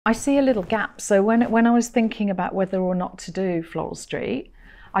I see a little gap. So when I was thinking about whether or not to do Floral Street,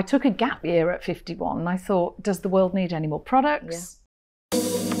 I took a gap year at 51 and I thought, does the world need any more products?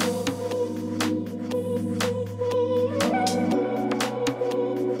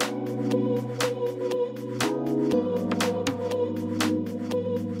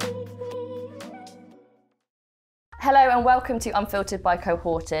 Hello and welcome to Unfiltered by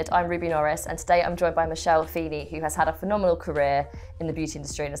Cohorted. I'm Ruby Norris and today I'm joined by Michelle Feeney, who has had a phenomenal career in the beauty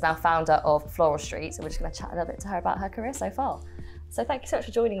industry and is now founder of Floral Street. So we're just going to chat a little bit to her about her career so far. So thank you so much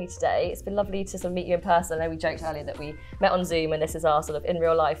for joining me today. It's been lovely to sort of meet you in person. I know we joked earlier that we met on Zoom and this is our sort of in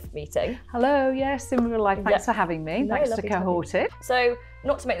real life meeting. Hello, yes, in real life. Thanks for having me. No, thanks to Cohorted. So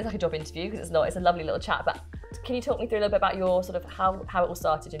not to make this like a job interview because it's not, it's a lovely little chat, but can you talk me through a little bit about your sort of how it all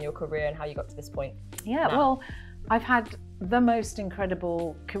started in your career and how you got to this point? Yeah, now? Well, I've had the most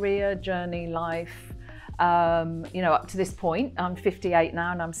incredible career, journey, life, up to this point. I'm 58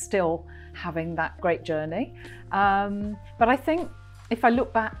 now and I'm still having that great journey. But I think if I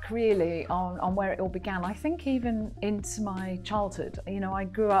look back really on where it all began, I think even into my childhood, I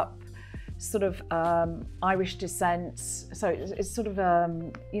grew up sort of Irish descent, so it's sort of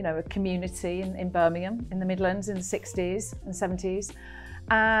a community in Birmingham in the Midlands in the 60s and 70s.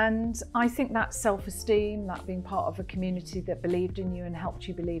 And I think that self-esteem, that being part of a community that believed in you and helped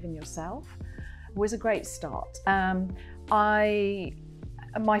you believe in yourself was a great start. My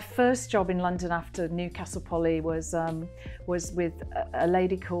first job in London after Newcastle Poly was with a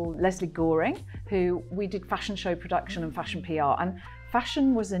lady called Leslie Goring, who we did fashion show production and fashion PR. And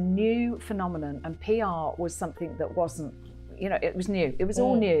fashion was a new phenomenon and PR was something that wasn't, it was new. It was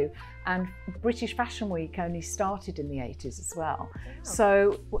all new. And British Fashion Week only started in the 80s as well.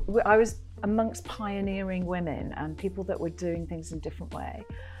 So I was amongst pioneering women and people that were doing things in a different way.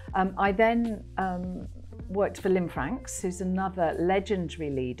 I then worked for Lynn Franks, who's another legendary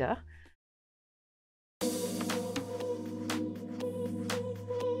leader